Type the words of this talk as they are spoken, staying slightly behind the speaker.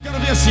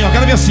assim, ó,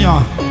 quero ver assim,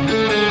 ó.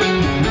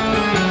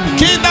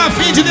 Quem tá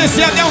afim de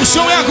descer até o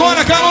chão é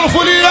agora, Calouro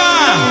Folia!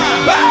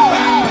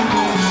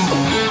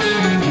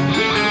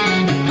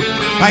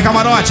 Vai,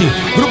 camarote,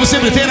 Grupo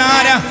Sempre Tem na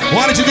área,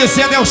 hora de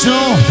descer até o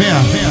chão. Venha,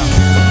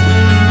 venha.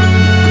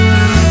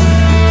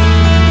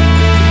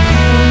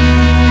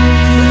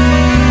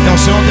 Até o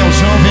chão,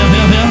 venha,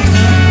 venha, venha.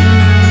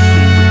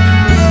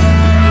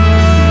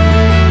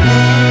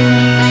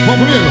 Vamos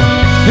comigo,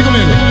 vem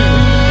comigo, vem comigo.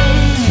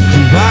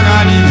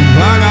 Devagarinho,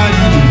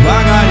 devagarinho,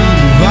 devagarinho,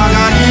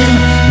 devagarinho.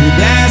 E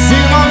desce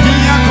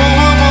novinha com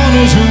a mão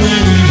no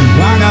joelho,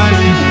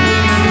 devagarinho.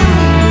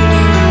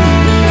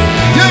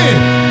 E aí?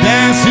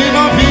 Desce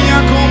novinha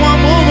com a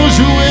mão no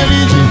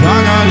joelho,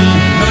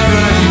 devagarinho.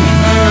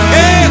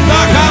 Eita,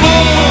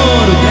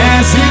 Calouro!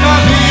 Desce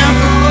novinha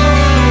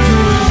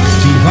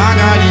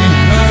devagarinho.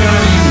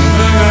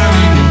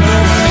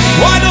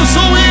 Olha o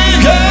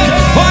swing,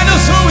 olha o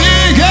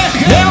swing.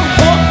 Eu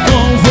vou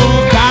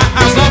convocar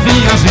as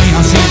novinhas, vem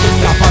assim,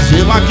 pra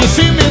fazer o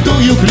aquecimento.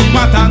 E o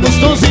clima tá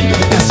gostosinho.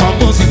 É só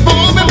você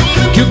meu,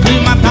 que o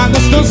clima tá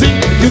gostosinho.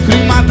 Que o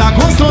clima tá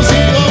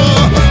gostosinho.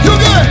 E o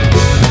quê?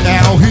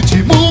 É o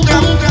ritmo,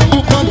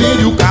 o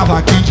pandeiro e o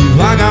cavaquinho.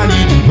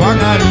 Devagarinho,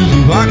 devagarinho,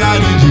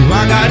 devagarinho,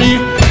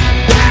 devagarinho.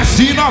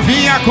 Desce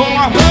novinha com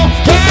a mão,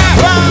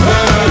 quebra.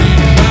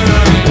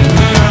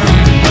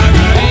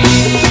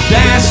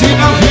 Desce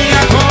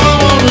novinha com a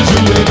mão no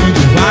joelho,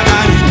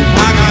 devagarinho,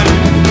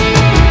 devagarinho.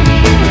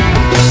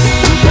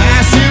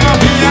 Desce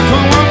novinha com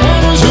a mão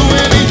no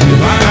joelho,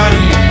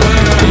 devagarinho.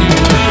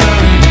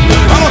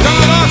 Alô,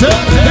 camarote,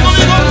 vem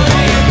comigo.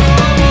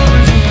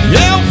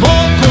 Eu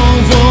vou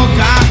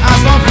convocar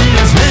as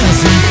novinhas, vem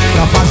assim,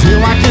 pra fazer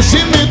o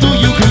aquecimento.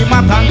 E o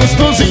clima tá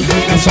gostosinho.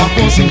 É só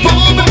por se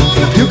envolver,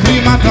 que o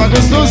clima tá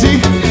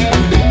gostosinho.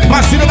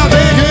 Vacina da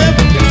dengue.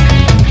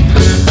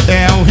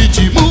 É o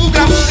ritmo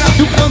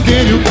do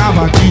pandeiro e o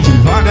cavaquinho,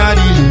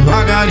 devagarinho,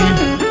 devagarinho.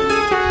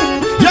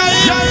 E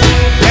aí,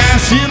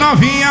 desce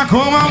novinha com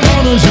a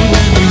mão no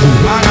joelho,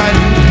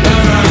 devagarinho.